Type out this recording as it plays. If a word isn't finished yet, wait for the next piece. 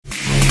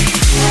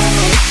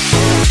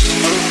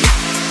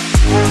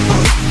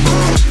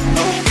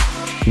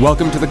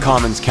Welcome to the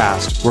Commons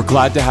Cast. We're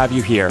glad to have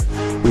you here.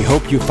 We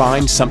hope you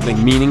find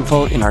something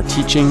meaningful in our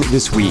teaching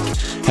this week.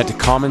 Head to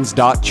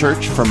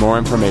commons.church for more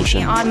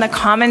information. On the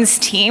Commons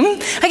team.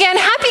 Again,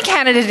 happy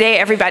Canada Day,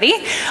 everybody.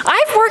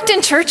 I've worked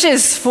in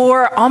churches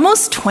for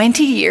almost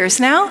 20 years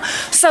now,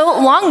 so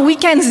long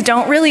weekends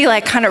don't really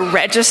kind of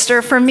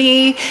register for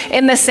me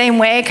in the same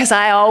way because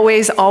I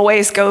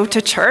always go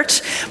to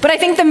church. But I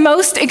think the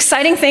most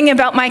exciting thing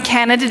about my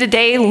Canada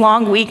Day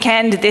long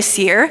weekend this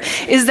year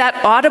is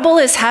that Audible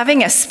is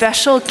having a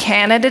special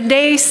Canada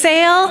Day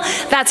sale.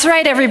 That's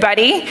right,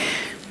 everybody.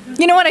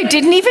 You know what? I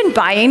didn't even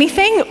buy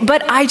anything,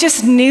 but I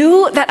just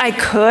knew that I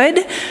could.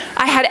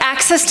 I had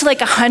access to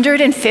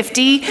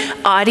 150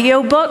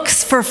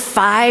 audiobooks for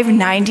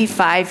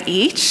 $5.95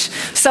 each.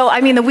 So,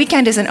 the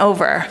weekend isn't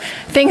over.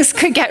 Things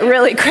could get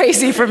really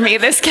crazy for me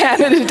this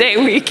Canada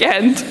Day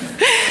weekend.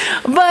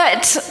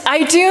 But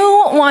I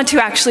do want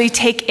to actually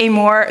take a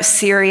more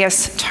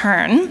serious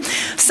turn.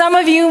 Some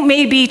of you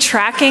may be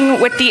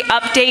tracking with the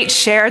update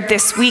shared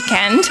this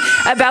weekend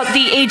about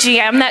the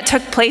AGM that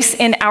took place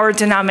in our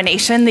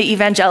denomination, the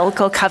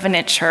Evangelical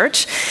Covenant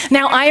Church.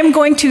 Now, I am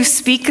going to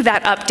speak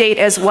that update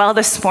as well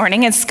this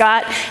morning, and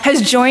Scott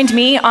has joined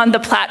me on the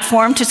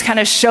platform to kind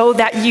of show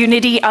that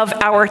unity of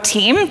our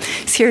team.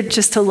 He's here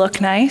just to look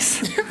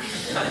nice.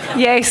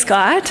 Yay,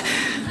 Scott.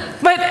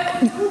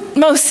 But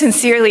most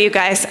sincerely, you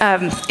guys,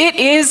 it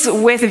is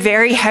with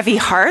very heavy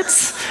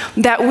hearts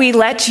that we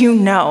let you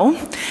know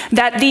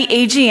that the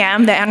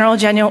AGM, the Annual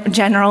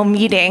General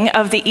Meeting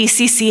of the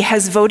ECC,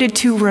 has voted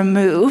to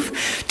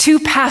remove two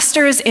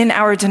pastors in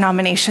our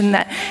denomination,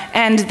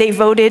 and they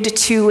voted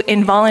to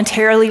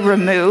involuntarily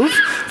remove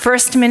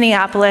First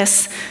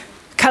Minneapolis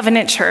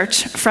Covenant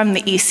Church from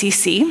the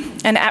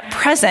ECC. And at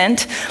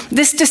present,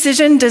 this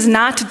decision does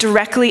not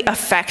directly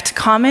affect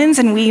Commons,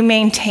 and we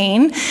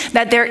maintain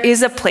that there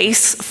is a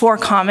place for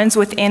Commons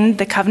within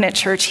the Covenant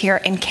Church here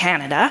in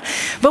Canada.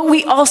 But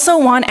we also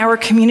want our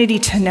community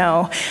to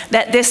know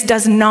that this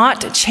does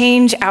not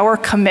change our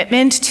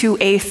commitment to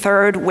a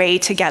third way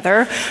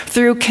together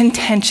through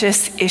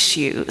contentious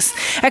issues.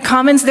 At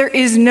Commons, there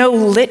is no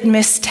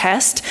litmus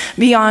test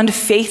beyond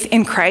faith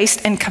in Christ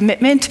and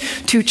commitment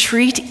to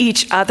treat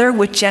each other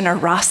with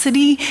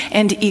generosity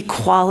and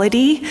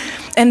equality.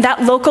 And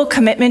that local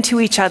commitment to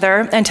each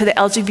other and to the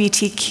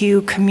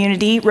LGBTQ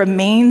community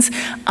remains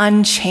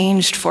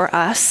unchanged for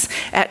us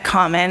at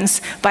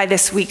Commons by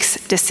this week's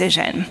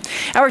decision.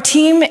 Our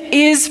team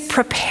is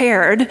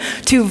prepared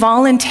to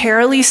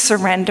voluntarily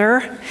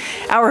surrender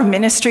our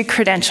ministry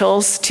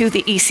credentials to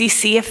the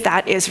ECC if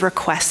that is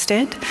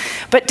requested.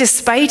 But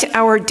despite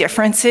our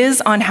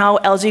differences on how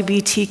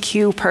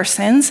LGBTQ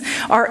persons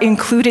are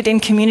included in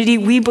community,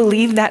 we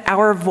believe that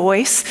our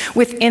voice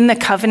within the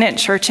Covenant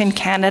Church in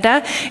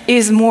Canada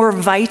is more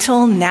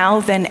vital now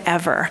than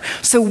ever.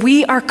 So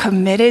we are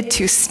committed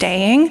to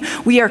staying.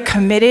 We are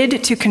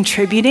committed to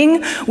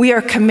contributing. We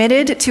are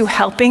committed to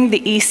helping the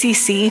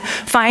ECC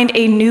find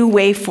a new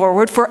way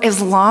forward for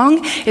as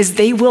long as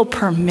they will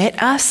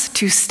permit us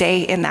to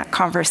stay in that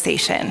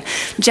conversation.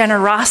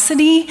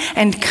 Generosity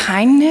and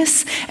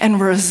kindness and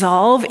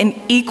resolve in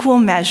equal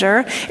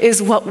measure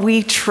is what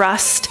we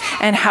trust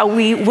and how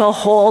we will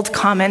hold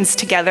Commons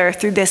together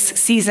through this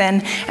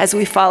season as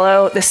we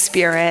follow the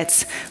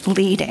Spirit's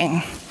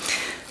leading.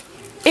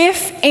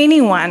 If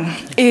anyone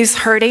is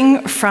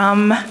hurting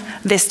from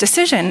this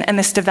decision and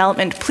this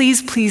development,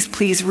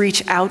 please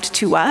reach out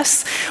to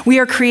us. We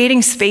are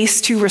creating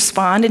space to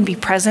respond and be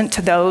present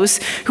to those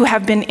who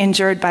have been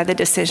injured by the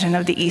decision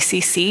of the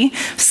ECC.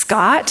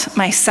 Scott,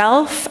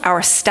 myself,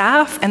 our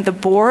staff, and the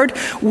board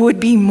would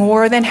be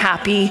more than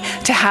happy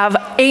to have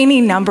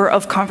any number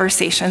of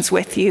conversations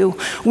with you.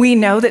 We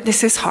know that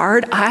this is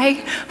hard.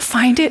 I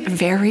find it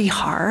very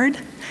hard.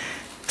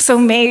 So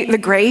may the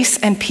grace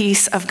and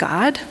peace of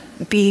God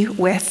be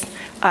with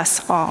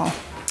us all.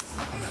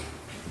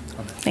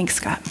 Thanks,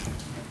 Scott.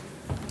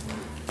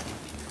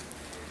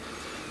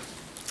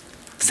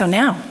 So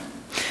now,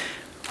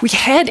 we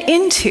head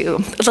into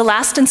the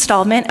last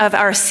installment of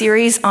our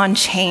series on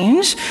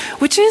change,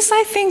 which is,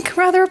 I think,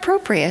 rather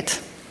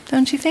appropriate,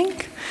 don't you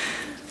think?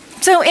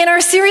 So in our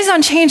series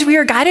on change, we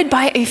are guided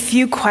by a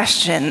few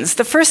questions.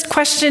 The first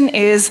question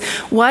is,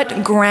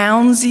 what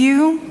grounds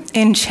you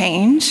in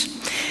change?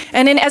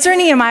 And in Ezra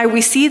and Nehemiah,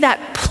 we see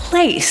that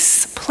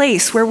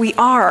place where we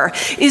are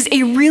is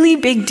a really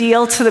big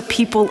deal to the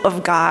people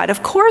of God.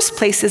 Of course,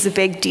 place is a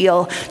big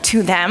deal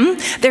to them.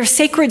 Their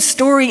sacred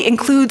story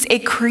includes a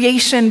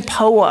creation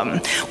poem,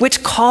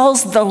 which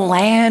calls the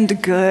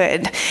land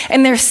good.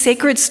 And their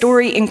sacred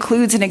story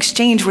includes an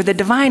exchange where the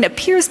divine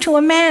appears to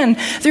a man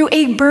through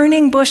a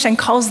burning bush and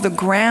calls the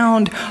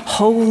ground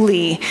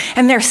holy.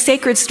 And their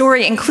sacred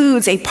story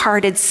includes a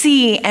parted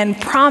sea and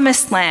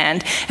promised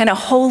land and a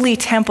holy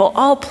temple,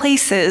 all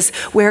places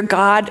where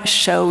God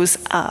shows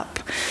up.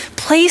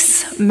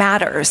 Place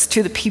matters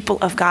to the people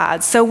of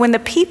God. So when the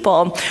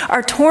people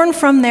are torn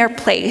from their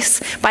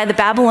place by the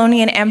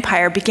Babylonian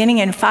Empire beginning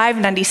in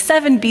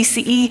 597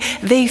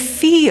 BCE, they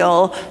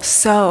feel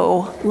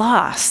so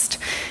lost.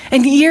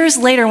 And years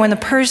later, when the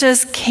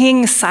Persia's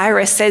King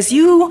Cyrus says,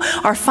 "You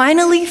are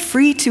finally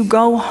free to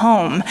go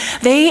home,"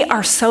 they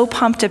are so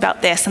pumped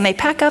about this. And they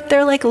pack up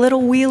their like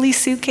little wheelie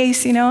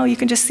suitcase, you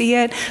can just see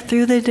it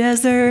through the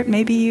desert.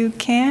 Maybe you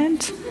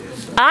can't.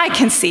 I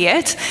can see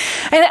it.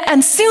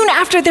 And soon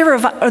after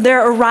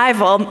their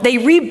arrival, they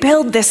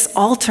rebuild this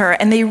altar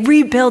and they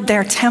rebuild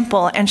their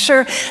temple. And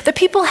sure, the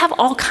people have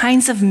all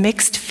kinds of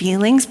mixed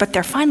feelings, but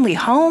they're finally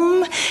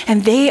home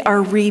and they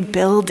are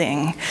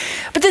rebuilding.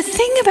 But the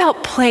thing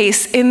about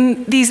place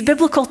in these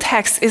biblical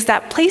texts is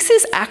that place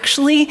is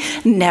actually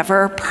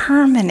never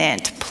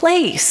permanent.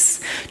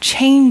 Place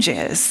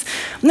changes.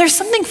 And there's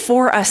something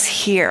for us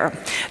here.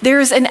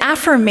 There's an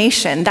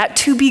affirmation that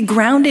to be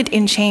grounded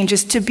in change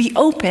is to be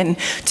open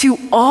to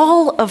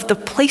all of the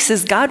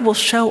places God will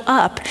show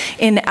up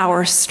in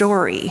our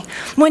story.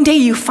 One day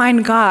you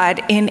find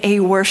God in a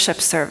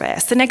worship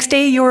service. The next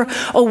day you're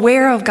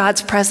aware of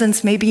God's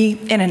presence maybe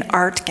in an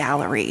art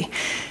gallery.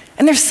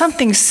 And there's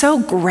something so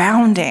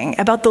grounding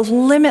about the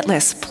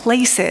limitless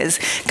places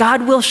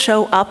God will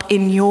show up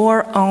in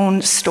your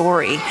own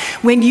story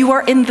when you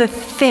are in the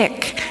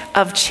thick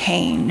of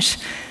change.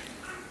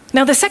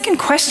 Now, the second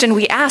question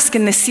we ask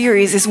in this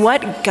series is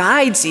what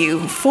guides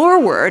you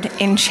forward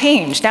in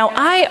change? Now,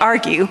 I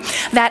argue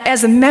that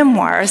as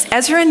memoirs,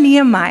 Ezra and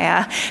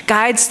Nehemiah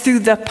guides through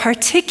the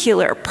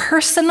particular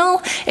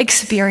personal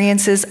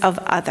experiences of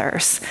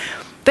others.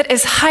 But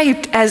as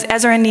hyped as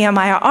Ezra and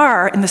Nehemiah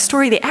are in the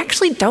story, they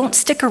actually don't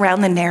stick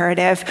around the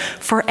narrative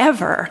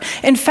forever.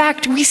 In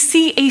fact, we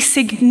see a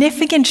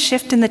significant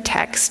shift in the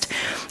text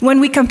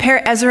when we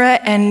compare Ezra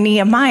and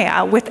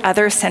Nehemiah with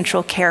other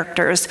central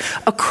characters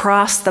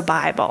across the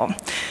Bible.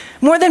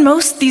 More than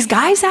most, these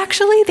guys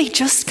actually, they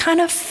just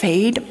kind of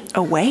fade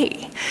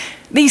away.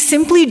 They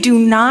simply do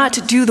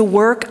not do the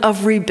work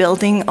of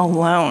rebuilding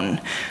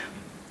alone.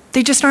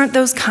 They just aren't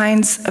those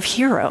kinds of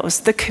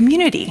heroes. The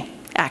community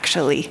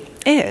actually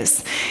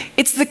is.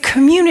 It's the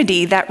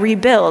community that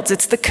rebuilds.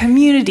 It's the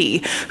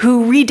community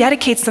who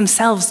rededicates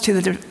themselves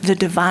to the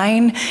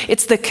divine.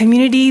 It's the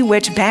community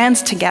which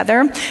bands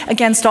together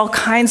against all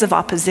kinds of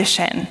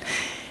opposition.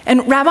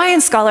 And Rabbi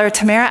and scholar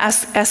Tamara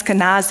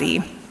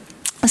Eskenazi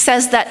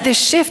says that this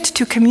shift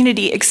to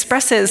community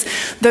expresses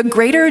the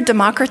greater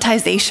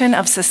democratization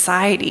of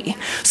society.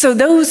 So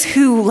those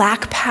who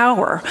lack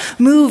power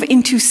move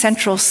into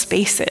central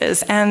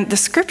spaces, and the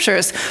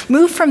scriptures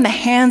move from the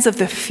hands of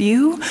the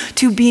few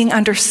to being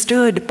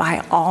understood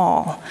by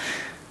all.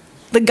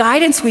 The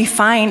guidance we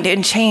find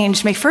in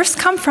change may first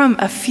come from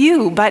a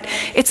few, but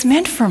it's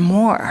meant for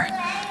more.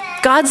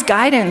 God's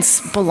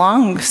guidance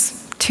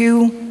belongs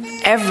to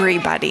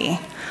everybody.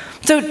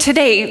 So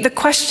today, the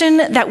question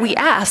that we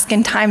ask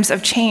in times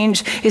of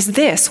change is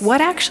this: what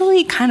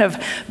actually kind of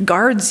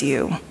guards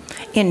you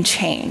in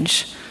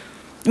change?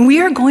 We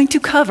are going to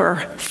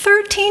cover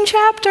 13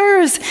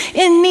 chapters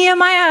in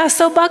Nehemiah,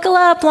 so buckle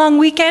up, long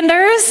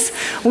weekenders.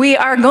 We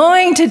are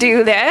going to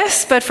do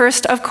this, but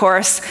first, of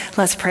course,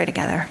 let's pray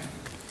together.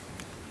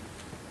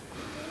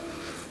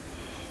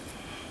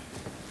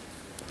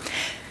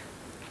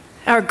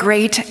 Our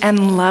great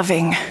and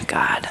loving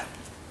God,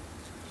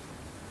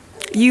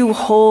 you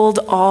hold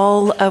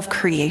all of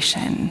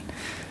creation.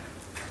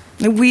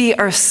 We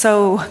are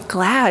so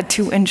glad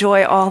to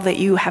enjoy all that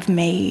you have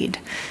made.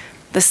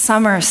 The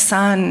summer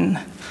sun,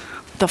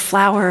 the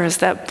flowers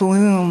that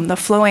bloom, the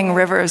flowing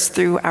rivers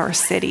through our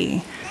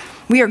city.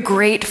 We are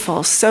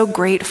grateful, so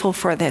grateful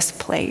for this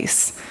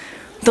place.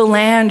 The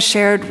land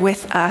shared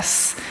with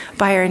us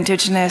by our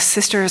Indigenous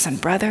sisters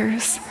and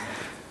brothers.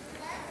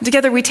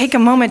 Together we take a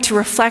moment to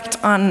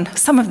reflect on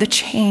some of the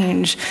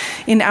change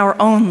in our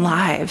own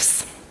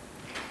lives.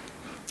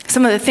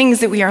 Some of the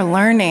things that we are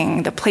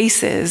learning, the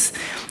places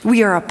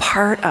we are a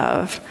part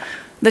of,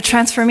 the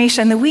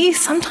transformation that we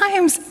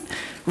sometimes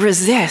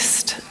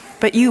resist,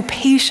 but you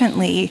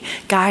patiently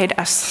guide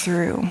us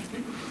through.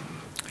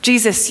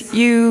 Jesus,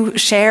 you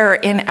share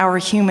in our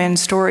human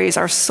stories,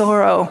 our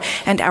sorrow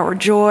and our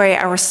joy,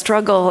 our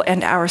struggle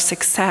and our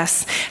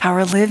success,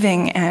 our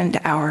living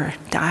and our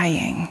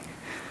dying.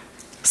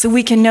 So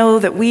we can know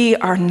that we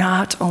are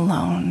not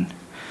alone.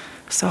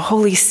 So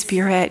Holy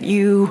Spirit,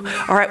 you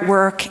are at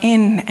work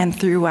in and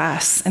through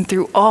us and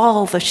through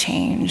all the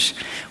change.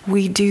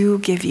 We do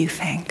give you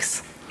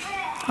thanks.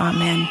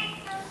 Amen.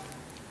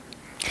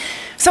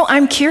 So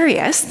I'm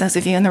curious, those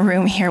of you in the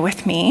room here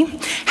with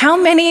me, how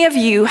many of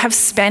you have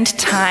spent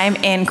time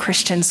in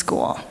Christian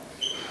school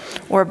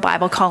or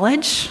Bible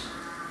college?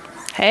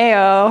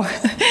 Hey-o.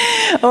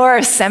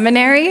 Or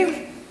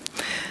seminary?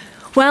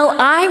 Well,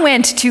 I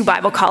went to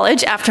Bible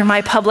college after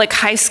my public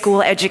high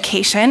school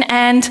education,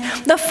 and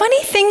the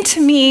funny thing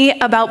to me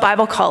about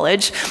Bible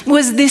college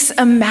was this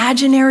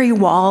imaginary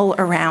wall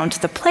around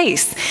the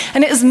place.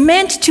 And it was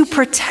meant to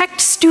protect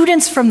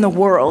students from the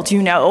world,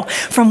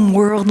 from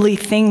worldly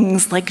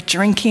things like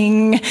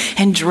drinking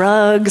and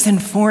drugs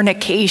and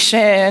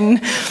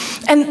fornication.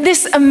 And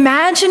this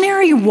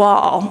imaginary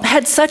wall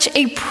had such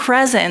a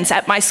presence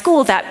at my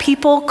school that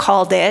people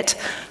called it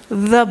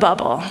the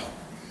bubble.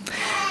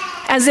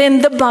 As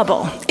in the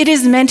bubble, it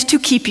is meant to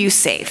keep you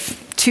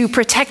safe, to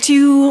protect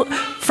you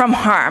from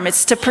harm.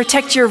 It's to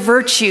protect your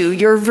virtue,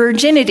 your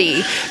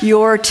virginity,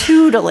 your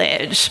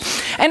tutelage.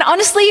 And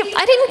honestly,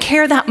 I didn't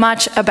care that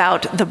much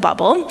about the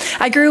bubble.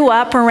 I grew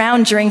up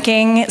around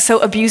drinking, so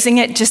abusing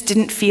it just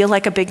didn't feel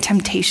like a big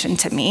temptation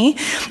to me.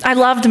 I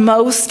loved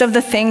most of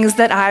the things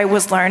that I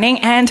was learning,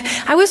 and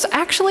I was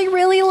actually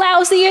really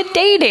lousy at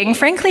dating.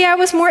 Frankly, I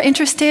was more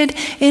interested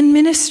in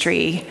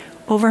ministry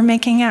over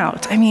making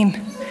out. I mean,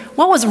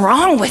 what was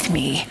wrong with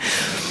me?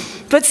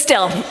 But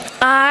still,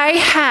 I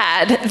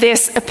had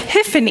this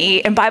epiphany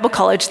in Bible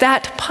college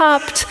that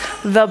popped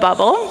the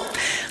bubble.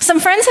 Some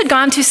friends had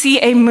gone to see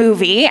a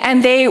movie,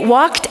 and they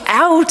walked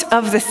out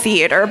of the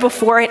theater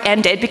before it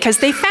ended because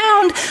they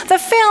found the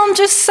film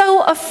just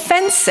so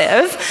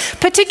offensive,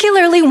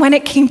 particularly when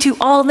it came to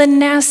all the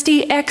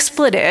nasty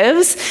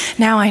expletives.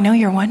 Now, I know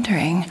you're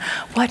wondering,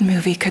 what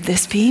movie could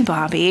this be,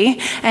 Bobby?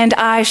 And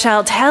I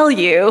shall tell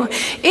you,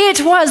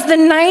 it was the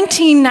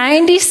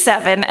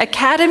 1997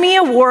 Academy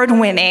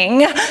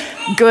Award-winning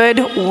Good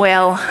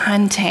Will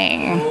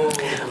Hunting.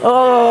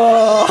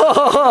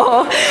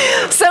 Oh,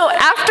 so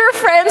after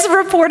friends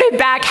reported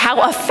back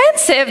how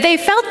offensive they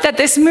felt that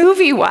this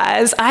movie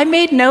was, I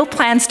made no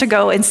plans to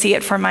go and see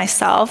it for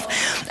myself.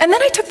 And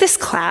then I took this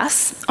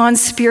class on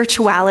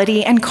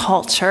spirituality and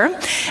culture.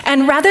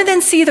 And rather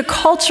than see the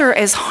culture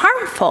as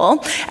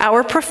harmful,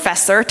 our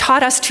professor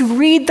taught us to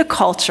read the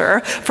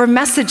culture for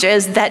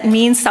messages that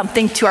mean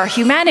something to our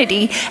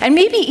humanity and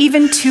maybe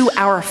even to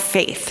our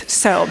faith.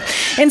 So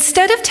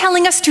instead of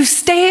telling us to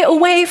stay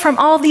away from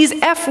all these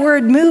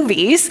F-word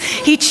movies,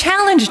 he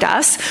challenged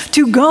us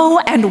to go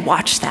and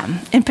watch them.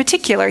 In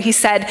particular, he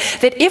said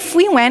that if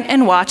we went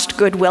and watched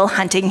Good Will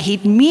Hunting,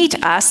 he'd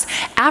meet us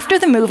after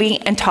the movie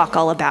and talk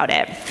all about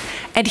it.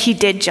 And he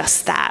did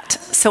just that.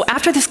 So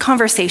after this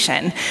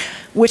conversation,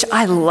 which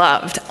I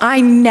loved,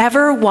 I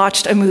never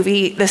watched a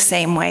movie the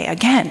same way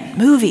again.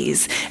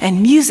 Movies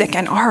and music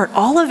and art,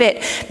 all of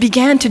it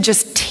began to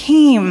just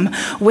teem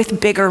with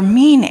bigger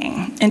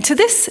meaning. And to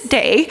this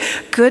day,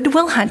 Good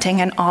Will Hunting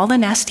and all the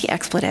nasty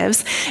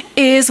expletives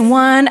is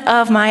one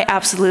of my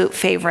absolute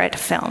favorite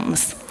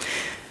films.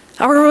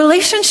 Our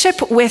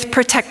relationship with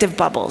protective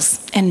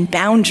bubbles and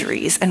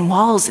boundaries and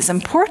walls is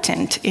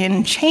important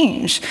in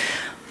change.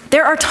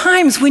 There are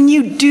times when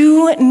you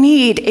do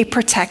need a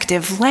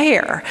protective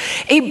layer,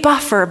 a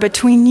buffer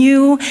between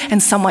you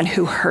and someone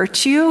who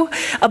hurt you,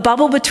 a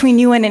bubble between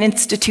you and an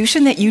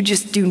institution that you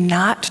just do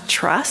not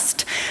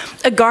trust,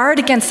 a guard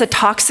against the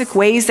toxic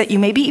ways that you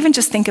maybe even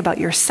just think about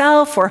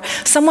yourself or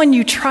someone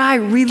you try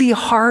really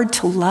hard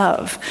to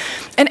love.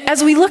 And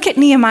as we look at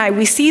Nehemiah,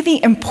 we see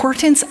the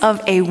importance of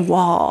a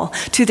wall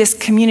to this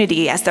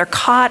community as they're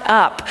caught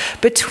up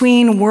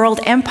between world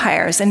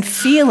empires and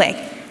feeling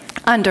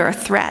under a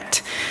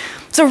threat.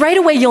 So right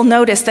away, you'll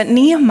notice that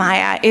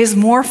Nehemiah is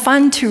more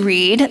fun to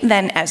read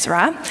than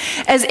Ezra.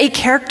 As a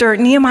character,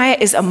 Nehemiah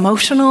is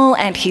emotional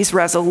and he's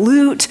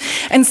resolute.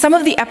 And some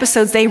of the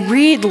episodes, they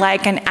read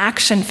like an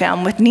action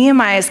film with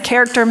Nehemiah's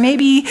character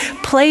maybe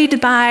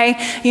played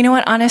by, you know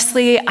what,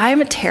 honestly,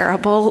 I'm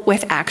terrible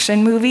with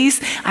action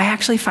movies. I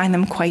actually find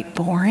them quite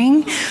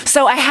boring.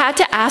 So I had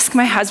to ask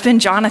my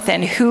husband,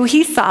 Jonathan, who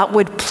he thought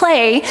would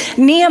play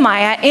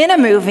Nehemiah in a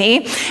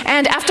movie.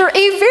 And after a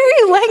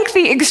very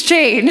lengthy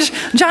exchange,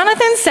 Jonathan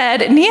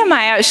said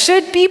Nehemiah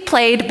should be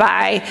played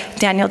by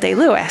Daniel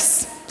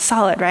Day-Lewis.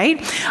 Solid, right?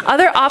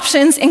 Other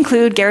options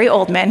include Gary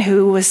Oldman,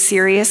 who was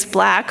Sirius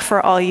Black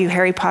for all you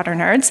Harry Potter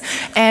nerds,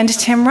 and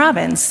Tim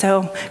Robbins.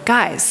 So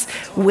guys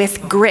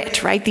with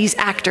grit, right? These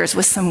actors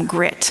with some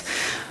grit.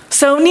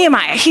 So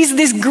Nehemiah, he's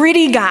this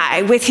gritty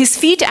guy with his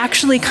feet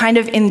actually kind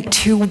of in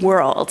two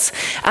worlds.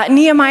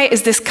 Nehemiah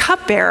is this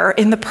cupbearer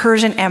in the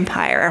Persian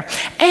Empire,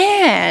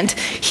 and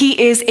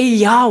he is a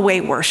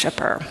Yahweh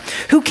worshiper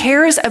who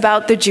cares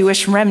about the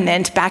Jewish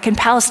remnant back in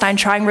Palestine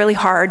trying really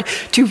hard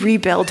to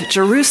rebuild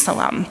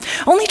Jerusalem.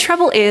 Only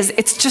trouble is,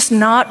 it's just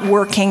not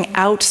working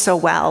out so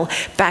well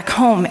back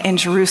home in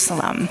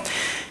Jerusalem.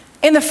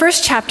 In the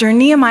first chapter,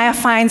 Nehemiah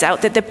finds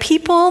out that the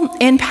people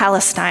in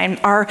Palestine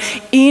are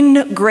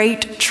in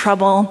great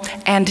trouble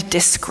and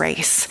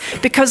disgrace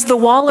because the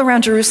wall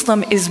around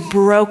Jerusalem is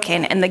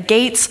broken and the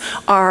gates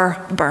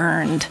are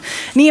burned.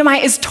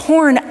 Nehemiah is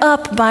torn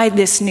up by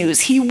this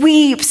news. He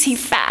weeps, he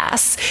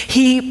fasts,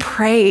 he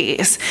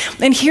prays.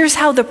 And here's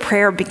how the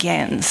prayer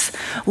begins.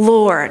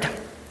 Lord,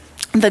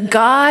 the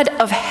God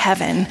of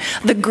heaven,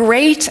 the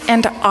great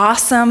and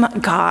awesome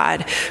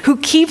God who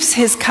keeps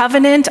his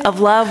covenant of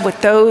love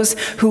with those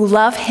who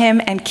love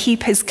him and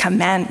keep his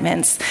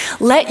commandments,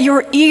 let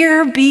your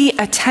ear be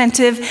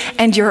attentive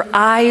and your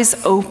eyes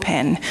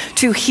open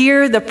to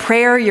hear the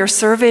prayer your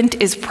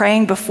servant is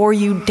praying before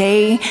you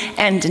day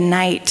and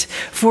night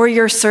for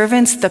your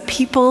servants, the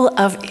people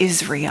of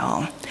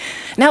Israel.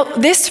 Now,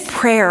 this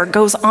prayer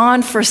goes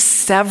on for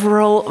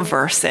several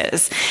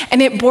verses,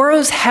 and it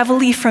borrows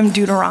heavily from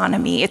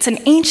Deuteronomy. It's an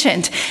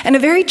ancient and a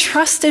very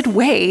trusted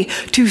way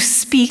to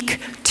speak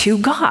to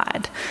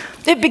God.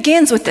 It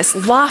begins with this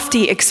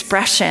lofty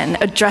expression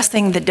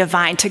addressing the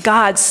divine to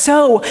God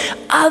so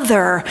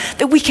other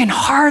that we can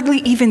hardly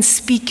even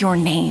speak your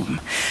name,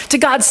 to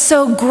God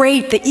so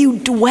great that you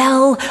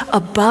dwell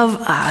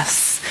above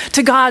us,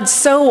 to God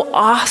so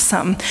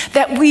awesome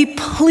that we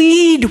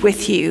plead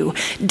with you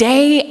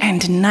day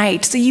and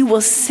night so you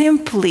will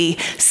simply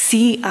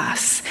see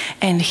us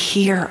and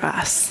hear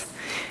us.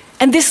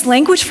 And this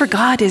language for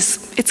God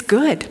it's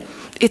good.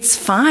 It's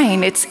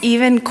fine. It's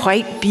even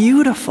quite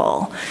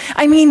beautiful.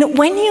 I mean,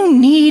 when you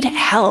need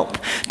help,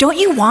 don't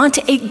you want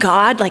a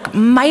God like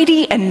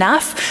mighty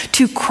enough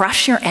to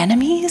crush your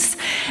enemies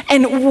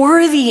and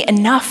worthy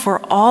enough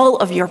for all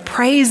of your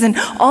praise and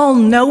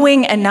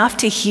all-knowing enough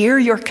to hear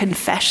your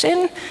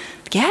confession?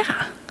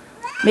 Yeah,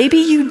 maybe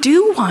you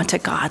do want a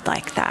God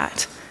like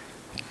that.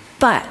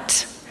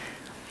 But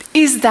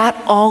is that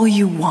all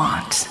you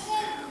want?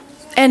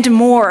 And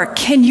more,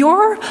 can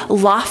your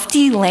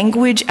lofty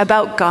language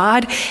about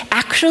God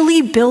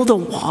actually build a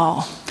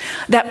wall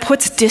that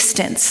puts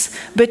distance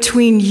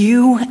between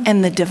you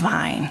and the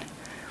divine?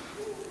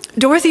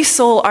 Dorothy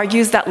Soul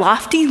argues that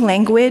lofty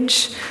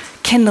language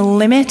can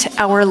limit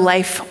our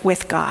life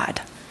with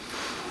God.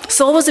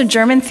 Soul was a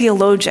German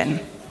theologian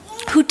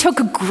who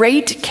took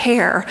great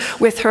care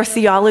with her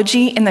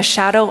theology in the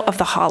shadow of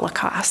the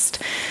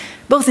Holocaust.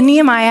 Both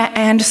Nehemiah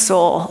and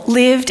Soul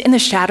lived in the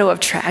shadow of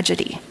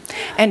tragedy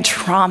and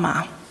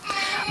trauma.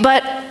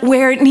 But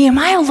where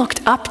Nehemiah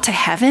looked up to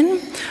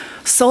heaven,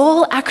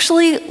 Soul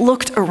actually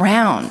looked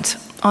around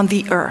on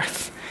the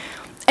earth.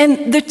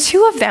 And the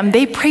two of them,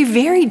 they pray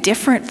very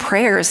different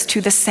prayers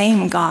to the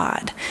same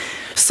God.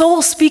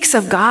 Soul speaks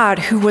of God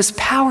who was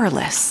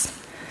powerless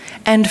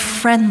and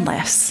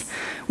friendless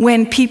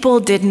when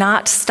people did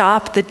not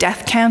stop the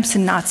death camps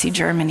in Nazi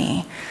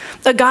Germany.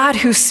 A God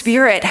whose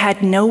spirit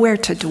had nowhere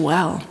to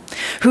dwell,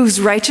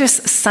 whose righteous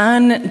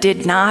sun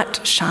did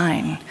not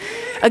shine.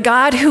 A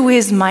God who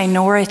is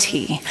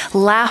minority,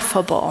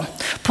 laughable,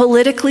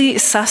 politically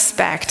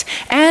suspect,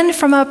 and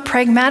from a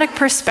pragmatic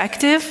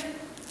perspective,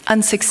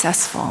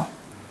 unsuccessful.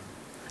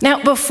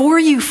 Now, before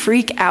you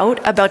freak out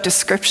about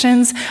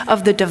descriptions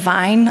of the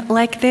divine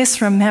like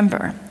this,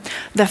 remember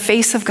the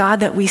face of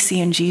God that we see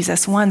in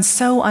Jesus, one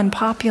so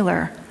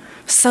unpopular,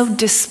 so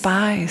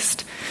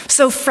despised,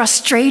 so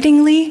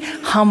frustratingly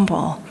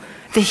humble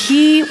that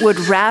he would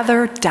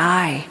rather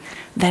die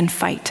than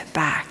fight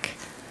back.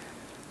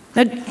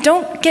 Now,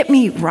 don't get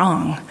me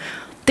wrong.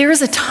 There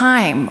is a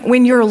time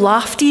when your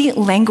lofty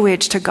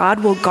language to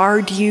God will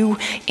guard you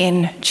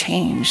in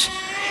change.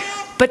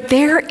 But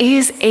there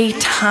is a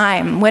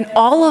time when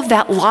all of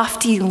that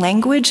lofty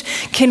language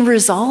can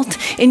result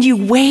in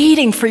you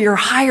waiting for your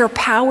higher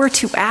power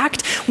to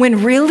act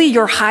when really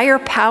your higher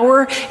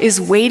power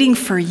is waiting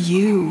for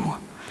you.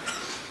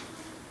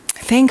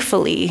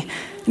 Thankfully,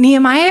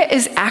 Nehemiah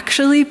is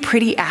actually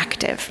pretty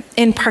active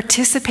in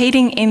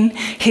participating in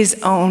his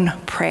own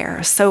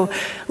prayers. So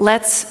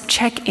let's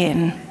check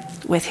in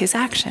with his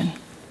action.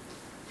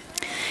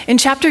 In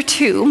chapter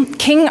 2,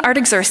 King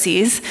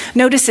Artaxerxes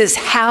notices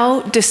how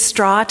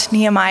distraught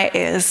Nehemiah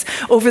is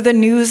over the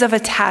news of a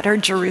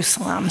tattered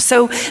Jerusalem.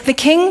 So the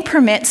king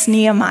permits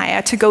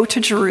Nehemiah to go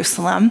to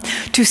Jerusalem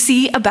to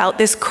see about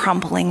this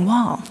crumbling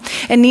wall.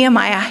 And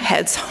Nehemiah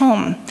heads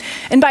home.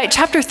 And by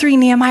chapter 3,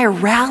 Nehemiah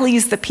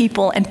rallies the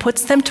people and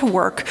puts them to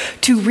work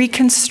to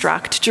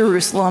reconstruct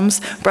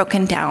Jerusalem's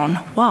broken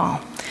down wall.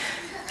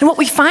 And what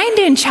we find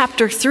in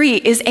chapter 3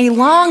 is a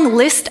long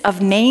list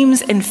of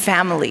names and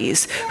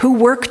families who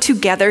work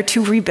together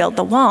to rebuild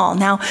the wall.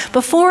 Now,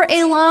 before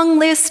a long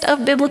list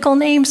of biblical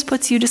names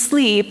puts you to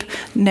sleep,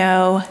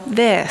 know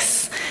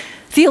this.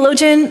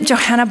 Theologian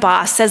Johanna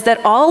Boss says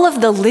that all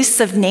of the lists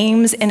of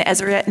names in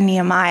Ezra and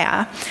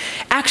Nehemiah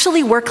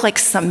actually work like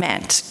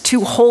cement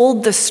to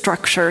hold the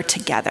structure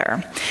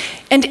together.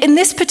 And in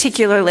this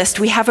particular list,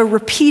 we have a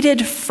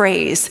repeated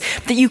phrase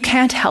that you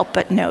can't help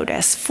but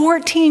notice.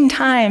 14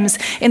 times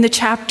in the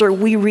chapter,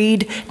 we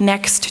read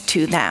next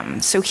to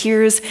them. So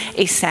here's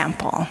a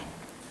sample.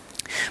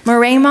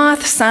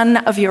 Meremoth, son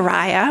of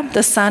Uriah,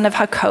 the son of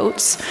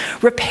Hakots,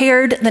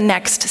 repaired the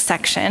next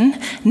section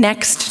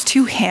next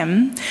to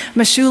him.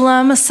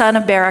 Meshullam, son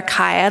of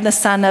Berechiah, the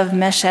son of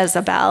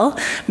Meshezabel,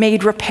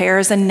 made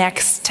repairs, and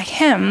next to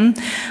him,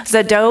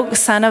 Zadok,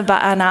 son of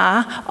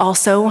Baanah,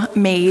 also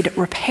made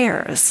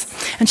repairs.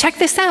 And check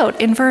this out.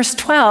 In verse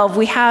 12,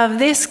 we have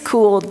this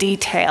cool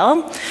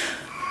detail.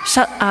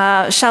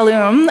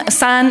 Shallum,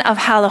 son of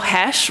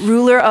Halohesh,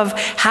 ruler of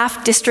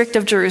half district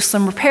of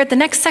Jerusalem, repaired the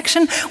next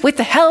section with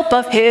the help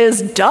of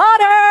his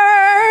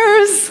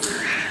daughters.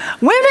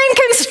 Women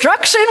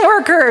construction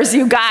workers,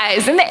 you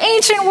guys, in the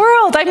ancient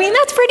world. I mean,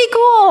 that's pretty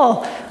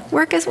cool.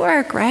 Work is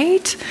work,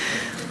 right?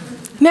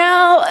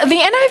 Now, the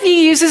NIV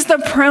uses the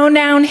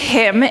pronoun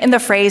him in the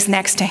phrase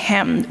next to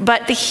him,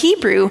 but the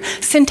Hebrew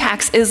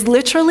syntax is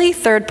literally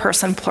third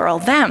person plural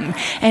them,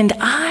 and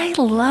I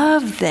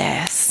love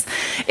this.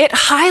 It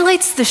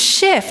highlights the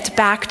shift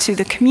back to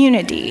the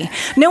community.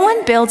 No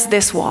one builds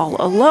this wall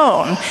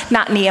alone.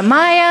 Not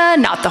Nehemiah,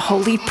 not the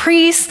holy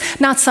priests,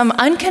 not some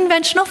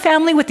unconventional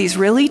family with these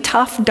really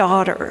tough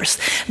daughters.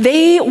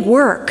 They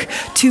work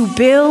to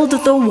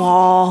build the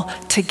wall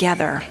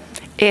together.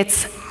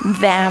 It's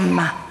them.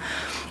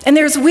 And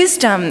there's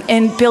wisdom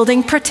in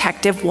building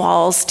protective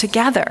walls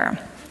together.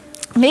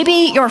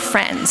 Maybe your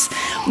friends,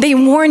 they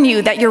warn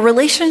you that your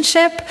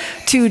relationship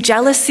to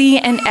jealousy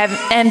and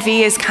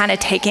envy is kind of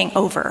taking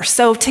over.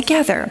 So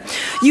together,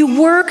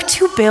 you work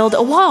to build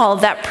a wall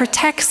that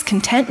protects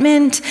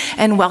contentment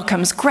and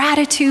welcomes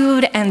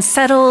gratitude and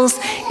settles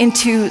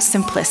into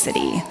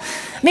simplicity.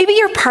 Maybe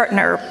your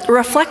partner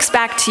reflects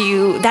back to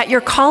you that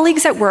your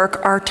colleagues at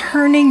work are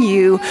turning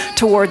you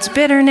towards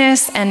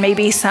bitterness and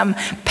maybe some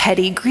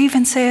petty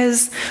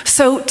grievances.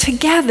 So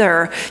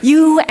together,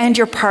 you and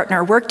your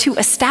partner work to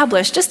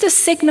establish just a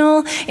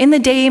signal in the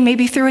day,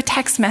 maybe through a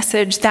text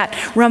message that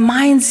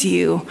reminds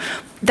you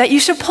that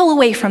you should pull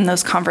away from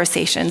those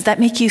conversations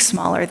that make you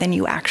smaller than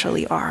you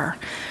actually are.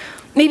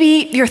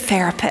 Maybe your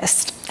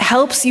therapist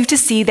helps you to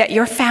see that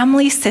your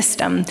family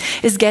system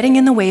is getting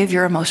in the way of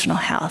your emotional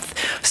health.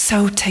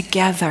 So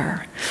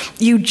together,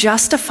 you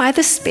justify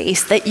the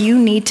space that you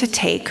need to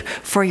take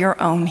for your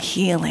own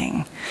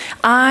healing.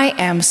 I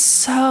am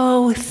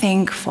so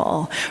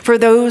thankful for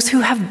those who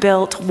have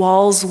built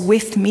walls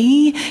with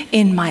me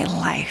in my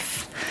life.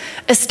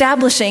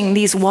 Establishing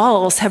these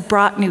walls have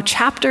brought new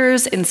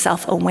chapters in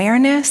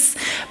self-awareness,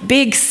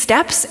 big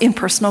steps in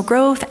personal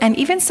growth, and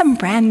even some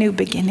brand new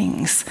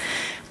beginnings.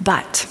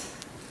 But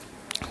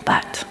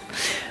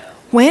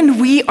when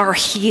we are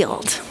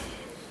healed,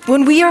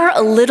 when we are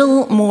a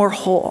little more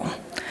whole,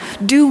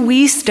 do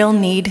we still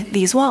need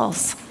these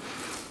walls?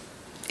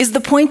 Is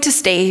the point to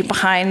stay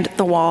behind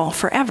the wall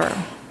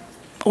forever?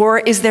 Or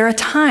is there a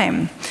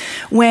time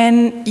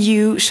when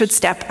you should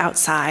step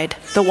outside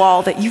the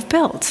wall that you've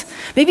built?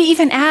 Maybe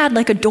even add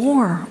like a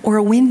door or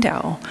a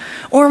window,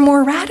 or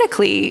more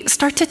radically,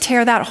 start to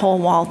tear that whole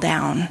wall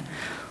down.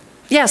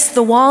 Yes,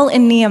 the wall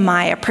in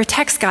Nehemiah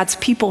protects God's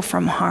people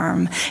from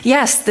harm.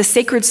 Yes, the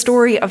sacred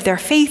story of their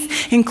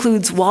faith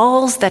includes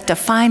walls that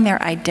define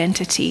their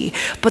identity,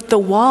 but the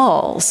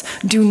walls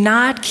do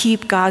not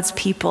keep God's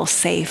people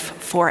safe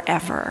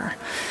forever.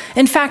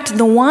 In fact,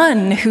 the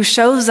one who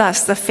shows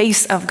us the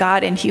face of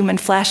God in human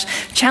flesh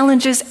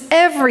challenges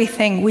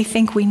everything we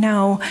think we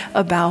know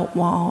about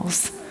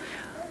walls.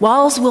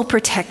 Walls will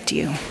protect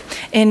you.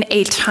 In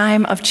a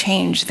time of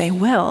change, they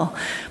will.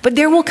 But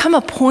there will come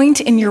a point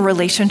in your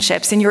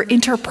relationships, in your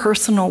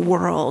interpersonal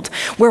world,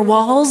 where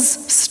walls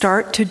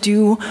start to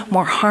do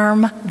more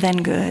harm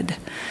than good.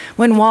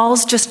 When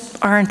walls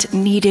just aren't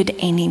needed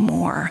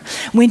anymore.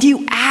 When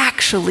you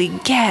actually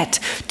get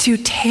to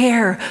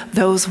tear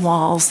those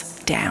walls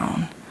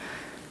down.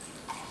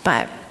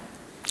 But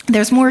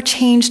there's more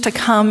change to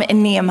come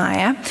in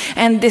Nehemiah,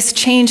 and this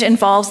change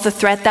involves the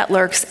threat that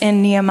lurks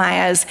in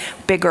Nehemiah's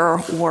bigger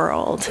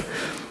world.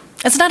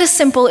 It's not as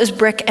simple as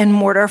brick and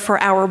mortar for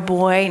our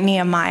boy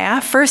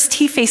Nehemiah. First,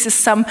 he faces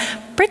some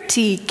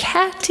pretty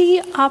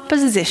catty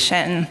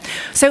opposition.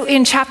 So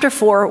in chapter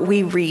 4,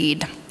 we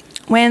read,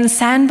 "When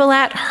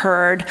Sanballat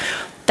heard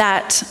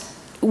that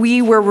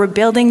we were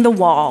rebuilding the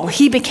wall,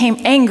 he became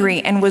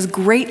angry and was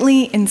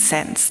greatly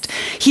incensed.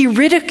 He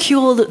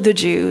ridiculed the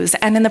Jews,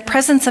 and in the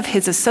presence of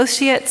his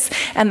associates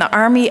and the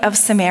army of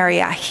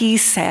Samaria, he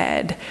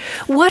said,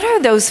 'What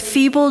are those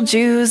feeble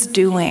Jews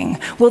doing?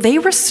 Will they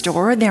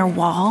restore their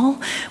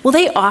wall? Will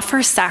they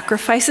offer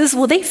sacrifices?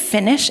 Will they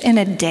finish in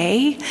a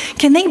day?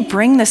 Can they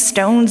bring the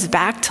stones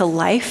back to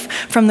life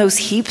from those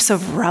heaps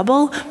of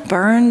rubble,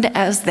 burned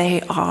as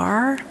they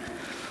are?'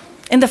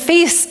 In the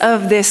face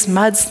of this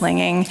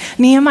mudslinging,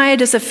 Nehemiah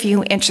does a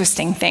few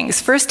interesting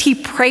things. First, he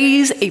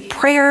prays a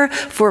prayer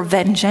for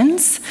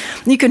vengeance.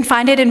 You can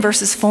find it in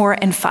verses 4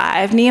 and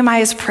 5.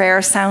 Nehemiah's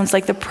prayer sounds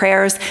like the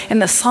prayers in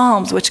the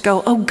Psalms, which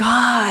go, "Oh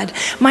God,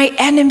 my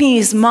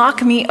enemies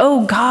mock me.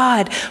 Oh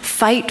God,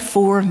 fight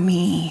for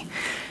me."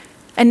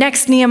 And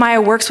next,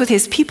 Nehemiah works with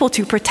his people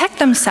to protect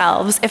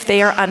themselves if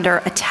they are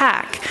under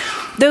attack.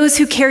 Those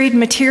who carried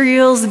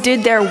materials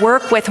did their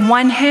work with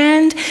one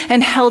hand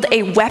and held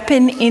a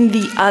weapon in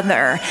the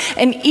other.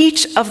 And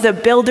each of the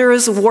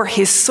builders wore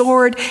his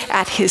sword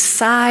at his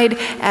side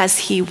as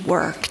he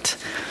worked.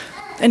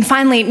 And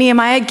finally,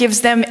 Nehemiah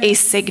gives them a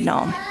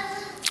signal.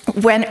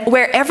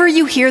 Wherever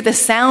you hear the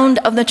sound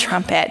of the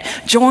trumpet,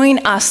 join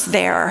us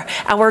there.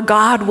 Our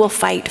God will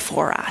fight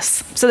for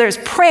us. So there's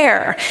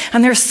prayer,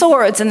 and there's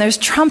swords, and there's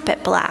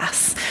trumpet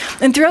blasts.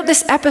 And throughout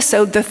this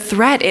episode, the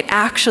threat, it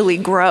actually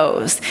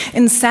grows.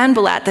 And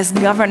Sanballat, this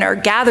governor,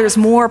 gathers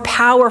more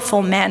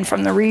powerful men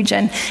from the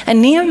region. And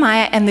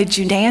Nehemiah and the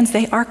Judeans,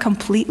 they are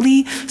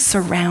completely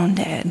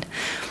surrounded.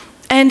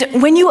 And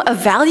when you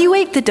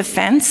evaluate the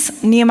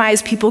defense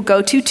Nehemiah's people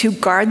go to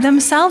guard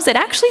themselves, it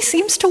actually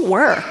seems to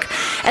work.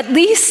 At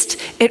least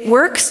it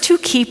works to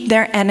keep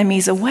their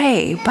enemies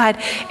away,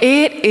 but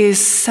it is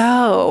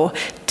so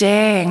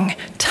dang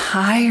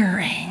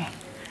tiring.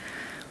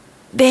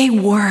 They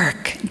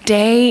work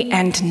day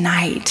and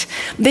night.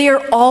 They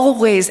are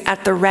always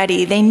at the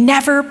ready. They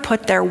never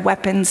put their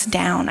weapons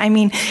down. I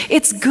mean,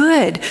 it's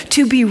good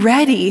to be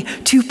ready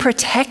to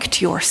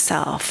protect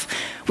yourself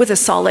with a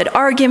solid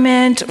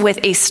argument, with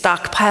a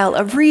stockpile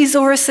of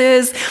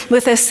resources,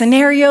 with a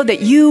scenario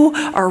that you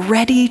are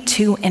ready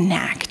to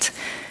enact.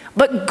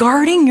 But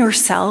guarding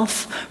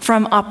yourself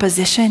from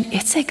opposition,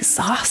 it's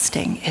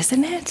exhausting,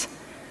 isn't it?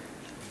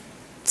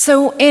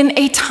 So in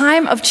a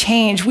time of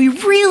change, we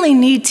really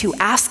need to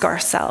ask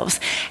ourselves,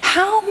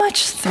 how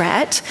much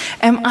threat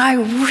am I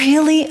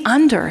really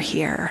under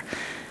here?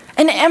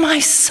 And am I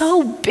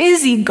so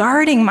busy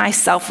guarding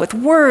myself with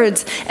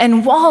words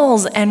and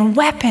walls and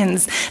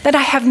weapons that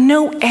I have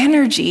no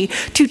energy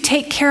to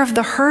take care of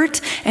the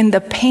hurt and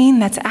the pain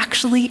that's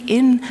actually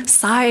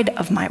inside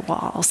of my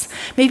walls,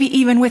 maybe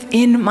even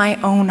within my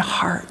own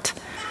heart?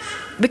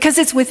 Because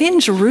it's within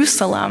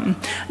Jerusalem,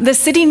 the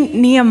city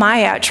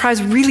Nehemiah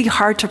tries really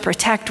hard to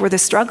protect, where the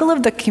struggle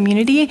of the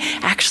community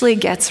actually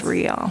gets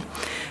real.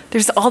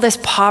 There's all this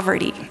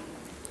poverty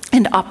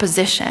and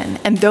opposition,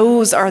 and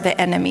those are the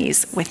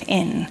enemies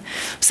within.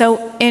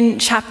 So in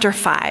chapter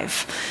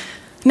 5,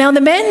 now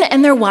the men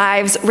and their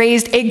wives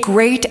raised a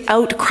great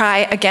outcry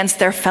against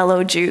their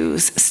fellow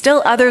Jews.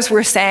 Still others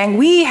were saying,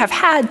 we have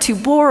had to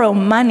borrow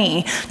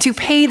money to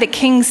pay the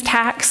king's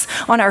tax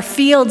on our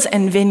fields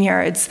and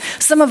vineyards.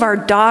 Some of our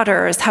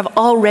daughters have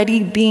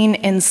already been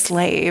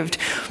enslaved,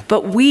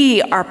 but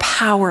we are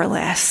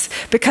powerless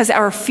because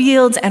our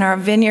fields and our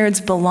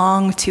vineyards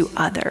belong to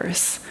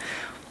others.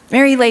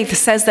 Mary Lath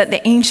says that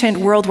the ancient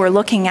world we're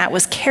looking at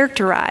was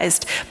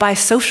characterized by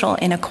social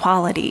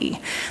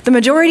inequality. The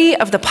majority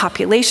of the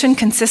population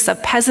consists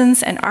of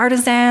peasants and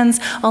artisans,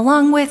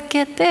 along with,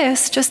 get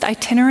this, just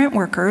itinerant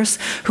workers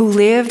who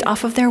lived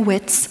off of their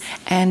wits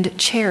and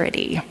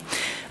charity.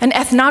 And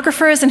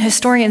ethnographers and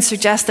historians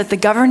suggest that the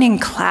governing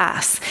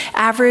class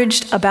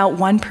averaged about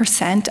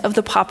 1% of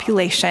the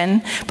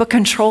population, but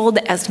controlled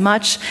as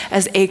much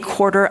as a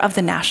quarter of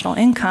the national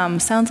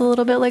income. Sounds a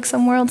little bit like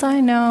some worlds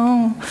I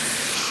know.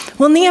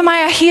 Well,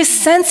 Nehemiah, he is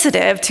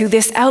sensitive to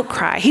this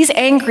outcry. He's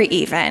angry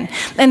even.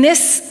 And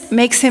this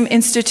makes him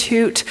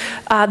institute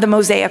the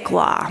Mosaic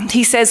Law.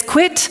 He says,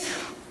 quit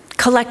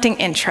collecting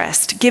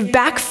interest, give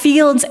back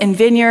fields and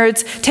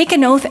vineyards, take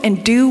an oath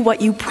and do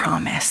what you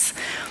promise.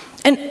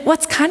 And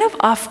what's kind of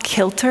off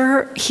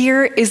kilter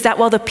here is that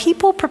while the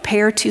people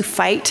prepare to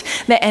fight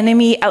the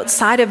enemy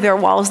outside of their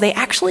walls, they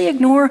actually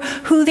ignore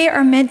who they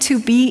are meant to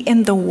be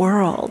in the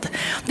world.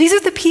 These are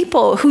the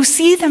people who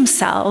see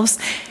themselves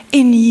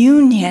in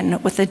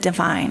union with the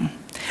divine,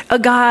 a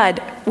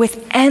God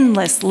with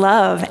endless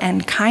love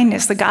and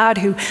kindness, a God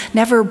who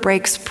never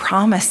breaks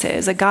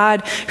promises, a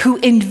God who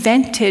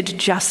invented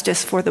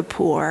justice for the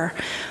poor.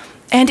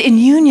 And in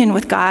union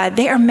with God,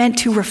 they are meant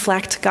to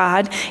reflect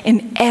God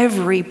in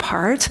every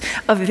part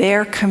of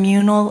their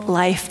communal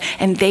life,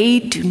 and they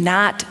do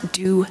not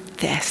do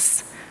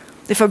this.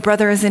 If a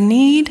brother is in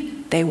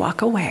need, they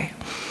walk away.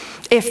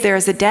 If there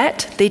is a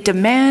debt, they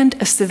demand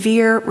a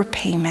severe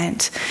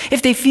repayment.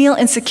 If they feel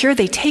insecure,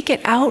 they take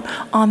it out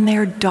on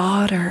their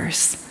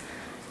daughters.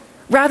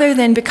 Rather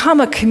than become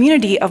a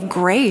community of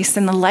grace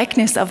in the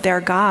likeness of their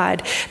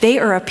God, they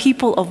are a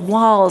people of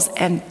walls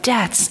and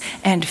debts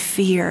and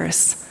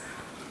fears.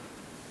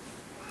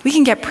 We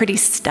can get pretty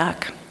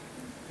stuck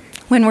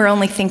when we're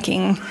only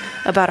thinking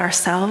about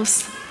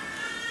ourselves.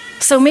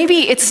 So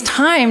maybe it's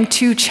time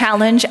to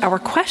challenge our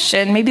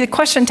question. Maybe the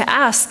question to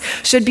ask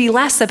should be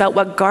less about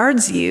what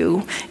guards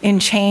you in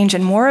change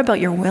and more about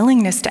your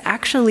willingness to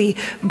actually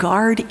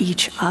guard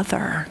each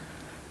other.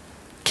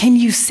 Can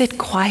you sit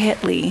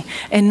quietly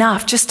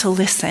enough just to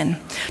listen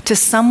to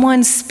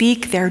someone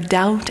speak their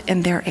doubt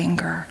and their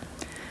anger?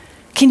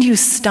 Can you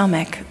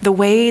stomach the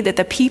way that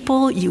the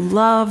people you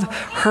love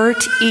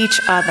hurt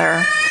each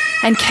other?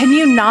 And can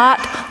you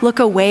not look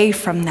away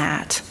from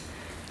that?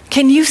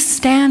 Can you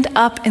stand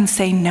up and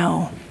say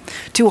no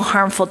to a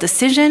harmful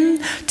decision,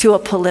 to a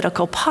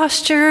political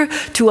posture,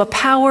 to a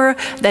power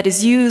that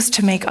is used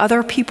to make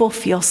other people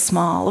feel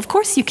small? Of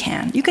course you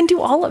can. You can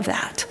do all of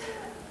that.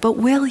 But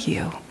will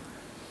you?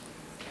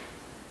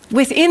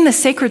 Within the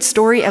sacred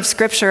story of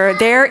Scripture,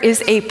 there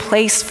is a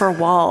place for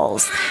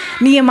walls.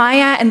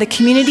 Nehemiah and the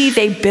community,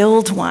 they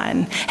build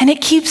one, and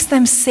it keeps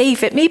them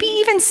safe. It maybe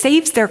even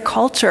saves their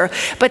culture,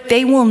 but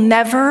they will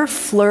never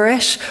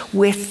flourish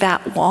with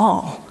that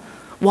wall.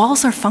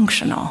 Walls are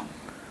functional,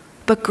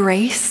 but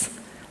grace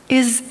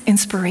is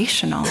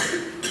inspirational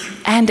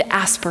and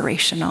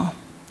aspirational.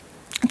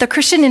 The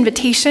Christian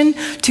invitation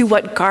to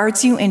what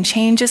guards you in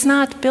change is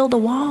not build a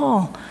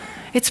wall.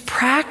 It's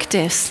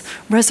practice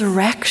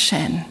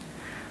resurrection.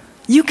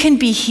 You can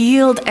be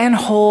healed and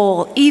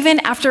whole even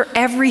after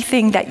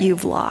everything that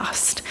you've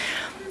lost.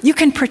 You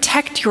can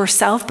protect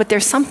yourself, but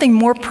there's something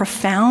more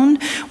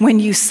profound when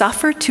you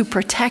suffer to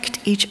protect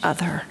each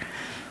other.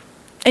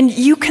 And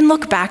you can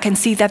look back and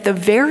see that the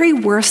very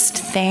worst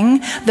thing,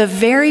 the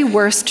very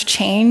worst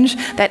change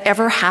that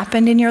ever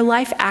happened in your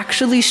life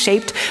actually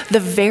shaped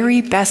the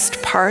very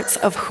best parts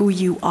of who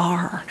you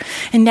are.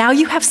 And now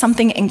you have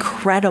something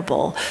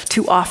incredible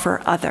to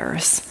offer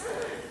others.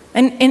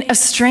 And in a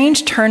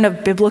strange turn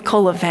of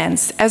biblical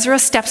events, Ezra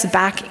steps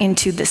back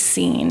into the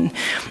scene,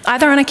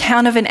 either on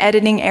account of an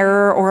editing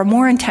error or a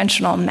more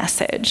intentional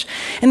message.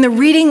 And the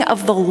reading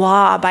of the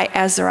law by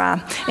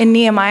Ezra in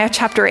Nehemiah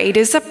chapter 8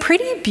 is a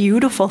pretty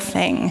beautiful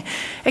thing,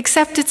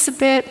 except it's a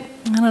bit,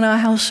 I don't know,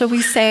 how shall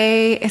we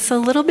say, it's a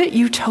little bit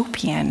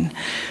utopian.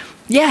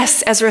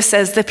 Yes, Ezra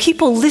says, the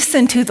people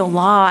listen to the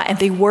law and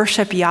they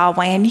worship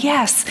Yahweh. And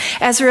yes,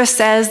 Ezra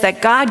says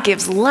that God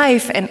gives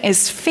life and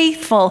is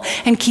faithful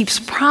and keeps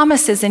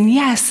promises. And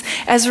yes,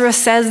 Ezra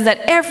says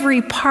that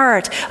every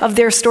part of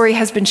their story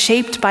has been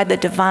shaped by the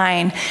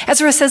divine.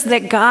 Ezra says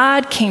that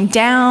God came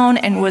down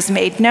and was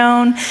made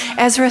known.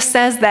 Ezra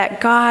says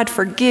that God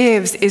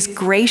forgives, is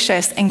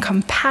gracious and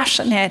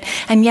compassionate.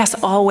 And yes,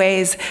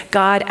 always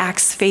God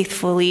acts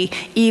faithfully,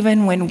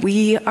 even when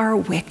we are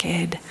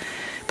wicked.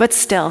 But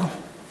still,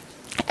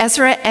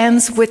 Ezra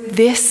ends with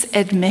this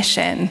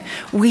admission: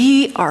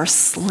 we are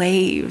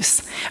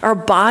slaves. Our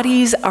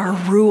bodies are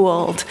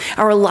ruled.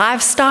 Our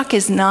livestock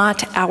is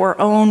not our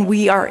own.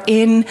 We are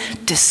in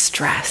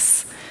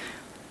distress.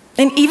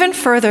 And even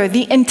further,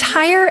 the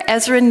entire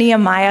Ezra and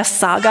Nehemiah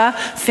saga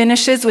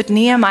finishes with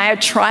Nehemiah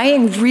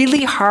trying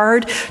really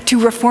hard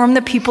to reform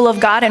the people of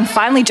God and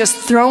finally just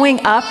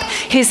throwing up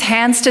his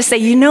hands to say,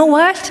 you know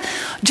what?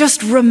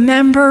 Just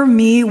remember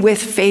me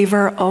with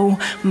favor, oh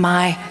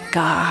my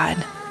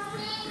God.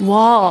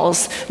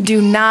 Walls do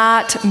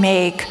not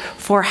make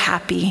for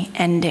happy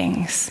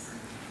endings.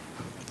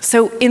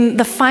 So in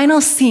the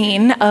final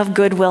scene of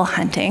Good Will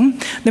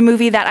Hunting, the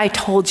movie that I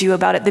told you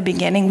about at the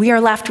beginning, we are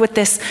left with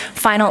this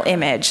final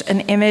image, an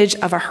image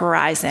of a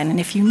horizon. And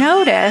if you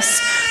noticed,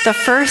 the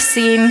first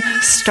scene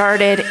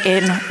started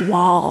in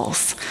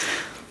walls.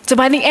 So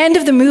by the end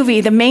of the movie,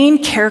 the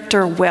main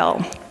character,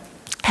 Will,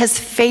 has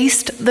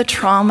faced the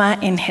trauma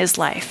in his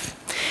life.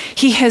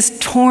 He has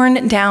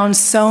torn down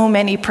so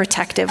many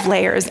protective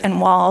layers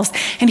and walls,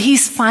 and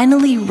he's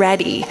finally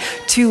ready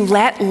to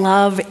let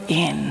love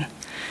in.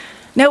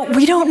 Now,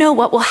 we don't know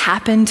what will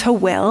happen to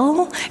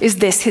Will. Is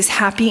this his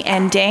happy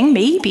ending?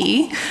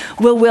 Maybe.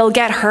 Will Will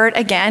get hurt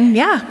again?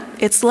 Yeah,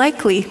 it's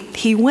likely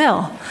he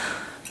will.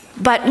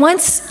 But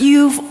once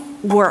you've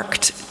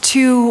worked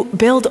to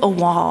build a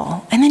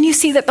wall, and then you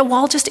see that the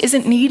wall just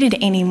isn't needed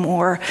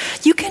anymore,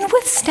 you can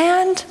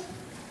withstand,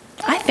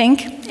 I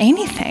think,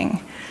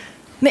 anything.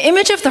 The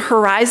image of the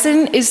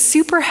horizon is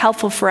super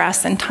helpful for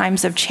us in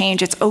times of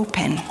change. It's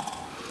open.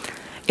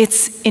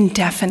 It's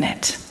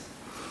indefinite.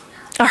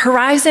 A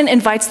horizon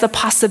invites the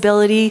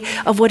possibility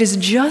of what is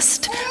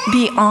just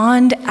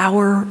beyond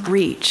our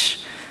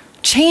reach.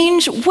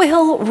 Change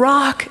will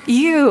rock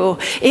you.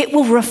 It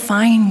will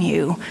refine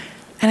you.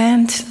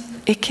 And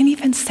it can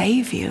even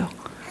save you.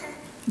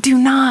 Do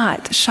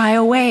not shy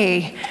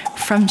away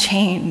from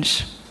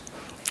change.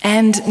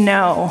 And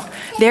no,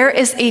 there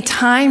is a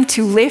time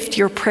to lift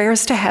your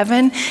prayers to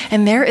heaven,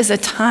 and there is a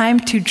time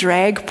to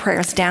drag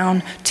prayers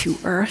down to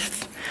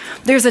earth.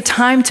 There's a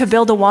time to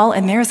build a wall,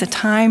 and there's a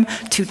time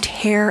to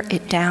tear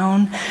it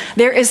down.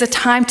 There is a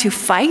time to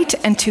fight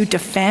and to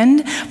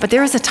defend, but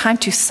there is a time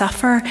to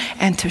suffer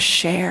and to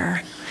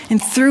share.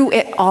 And through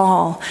it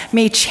all,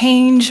 may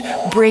change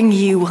bring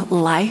you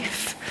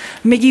life.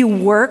 May you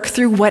work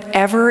through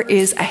whatever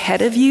is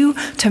ahead of you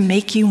to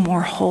make you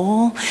more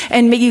whole.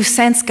 And may you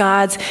sense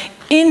God's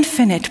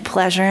infinite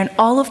pleasure in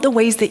all of the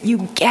ways that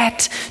you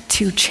get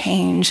to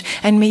change.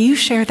 And may you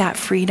share that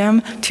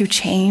freedom to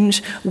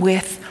change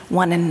with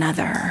one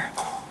another.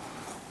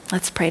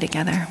 Let's pray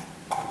together.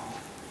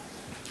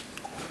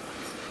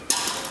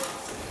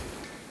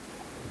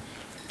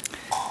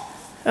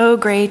 Oh,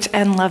 great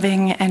and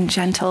loving and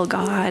gentle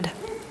God,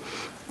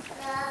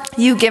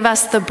 you give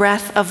us the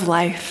breath of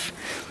life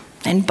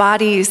and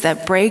bodies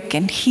that break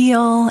and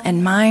heal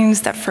and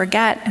minds that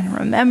forget and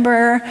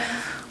remember.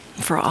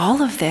 For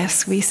all of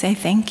this, we say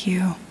thank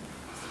you.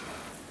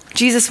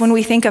 Jesus, when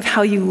we think of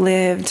how you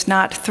lived,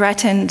 not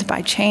threatened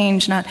by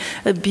change, not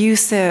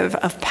abusive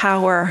of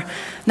power,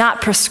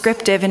 not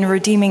prescriptive in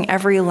redeeming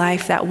every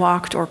life that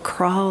walked or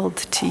crawled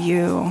to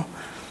you,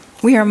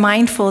 we are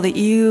mindful that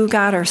you,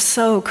 God, are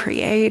so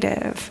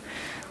creative.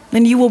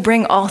 Then you will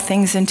bring all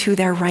things into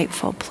their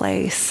rightful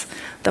place.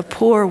 The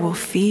poor will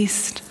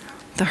feast,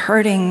 the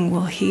hurting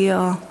will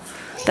heal,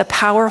 the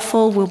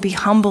powerful will be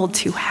humbled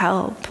to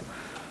help.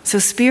 So,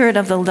 Spirit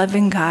of the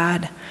living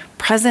God,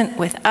 present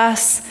with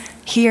us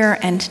here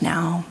and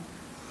now,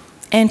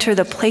 enter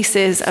the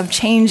places of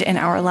change in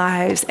our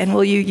lives, and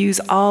will you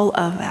use all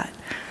of that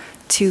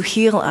to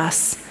heal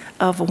us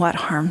of what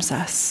harms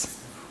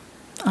us.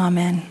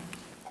 Amen.